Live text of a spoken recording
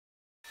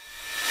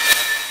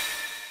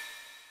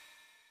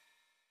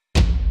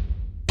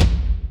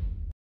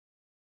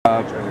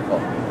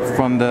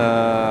From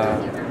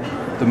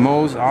the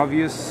most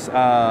obvious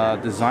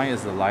design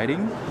is the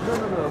lighting.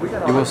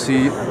 You will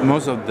see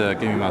most of the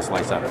gaming mouse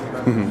lights up.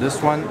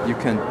 This one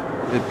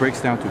it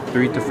breaks down to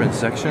 3 different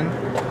sections,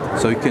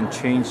 so you can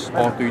change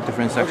all 3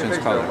 different sections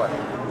color.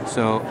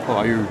 So,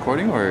 are you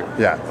recording or?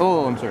 Yeah.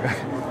 Oh, I'm sorry.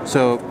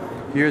 So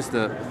here's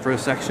the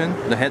first section,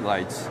 the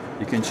headlights.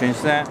 You can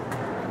change that.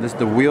 This is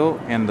the wheel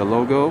and the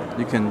logo.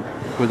 You can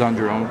put on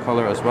your own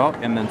color as well,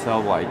 and then tail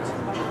light.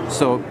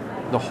 So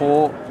the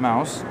whole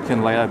mouse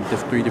can light up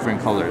with 3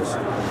 different colors.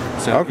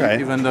 So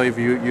even though if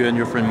you and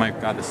your friend might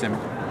got the same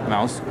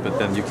mouse, but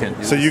then you can.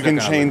 So you can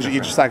change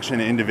each section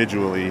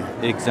individually.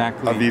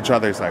 Exactly. Of each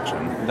other section.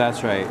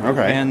 That's right.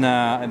 Okay. And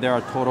there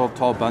are total of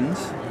 12 buttons.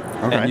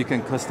 Okay. And you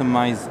can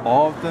customize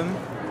all of them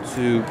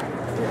to,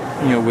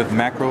 with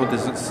macro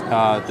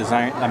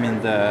design. I mean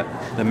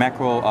the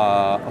macro.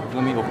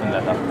 Let me open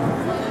that up.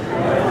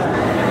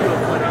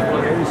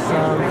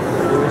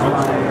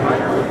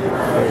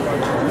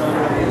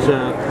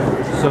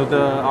 So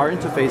our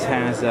interface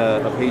has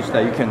a page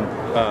that you can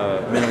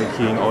manually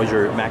key in all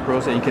your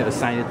macros, and you can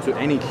assign it to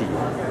any key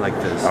like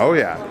this. Oh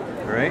yeah.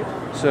 Right.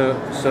 So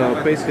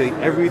basically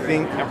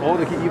everything, all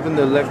the key, even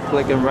the left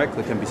click and right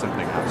click can be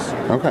something else.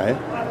 Okay.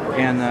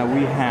 And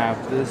we have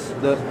this.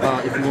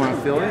 If you want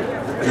to feel it,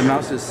 the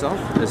mouse itself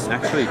is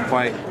actually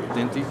quite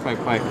dainty,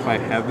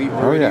 quite heavy.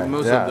 Already,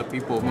 most of the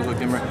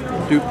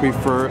gamers do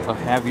prefer a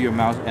heavier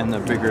mouse and a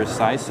bigger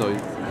size, so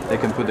they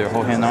can put their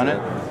whole hand on it.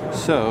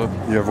 So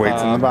you have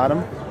weights on the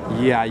bottom.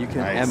 Yeah, you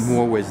can add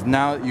more weights.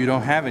 Now you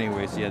don't have any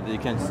weights yet. You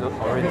can still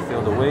already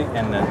feel the weight,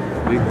 and then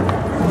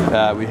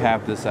we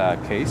have this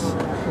case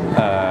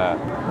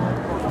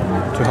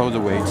to hold the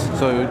weights.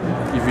 So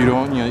if you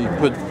don't, you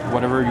put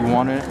whatever you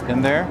want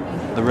in there.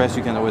 The rest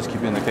you can always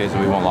keep in the case,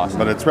 and we won't lose it.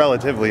 But it's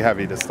relatively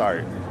heavy to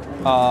start.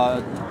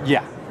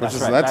 Yeah, that's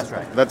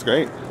right. That's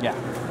great. Yeah.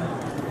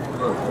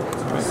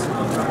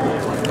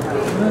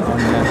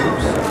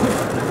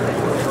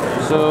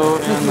 So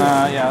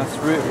let's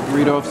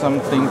read off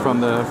something from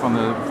the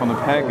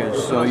package.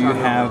 So you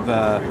have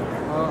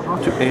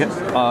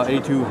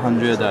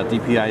A200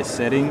 DPI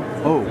setting.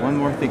 Oh, one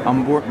more thing,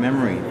 onboard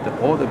memory.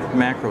 All the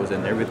macros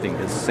and everything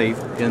is safe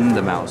in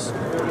the mouse.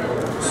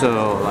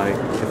 So like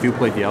if you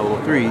play Diablo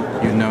 3,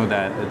 you know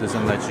that it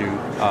doesn't let you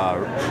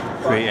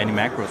create any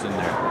macros in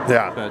there.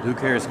 Yeah. But who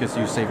cares, because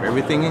you save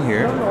everything in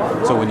here.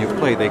 So when you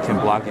play, they can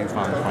block you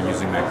from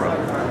using macro.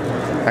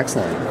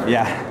 Excellent.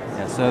 Yeah.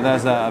 So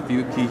that's a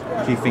few key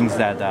things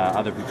that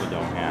other people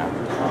don't have.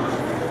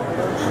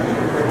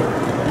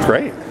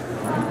 Great.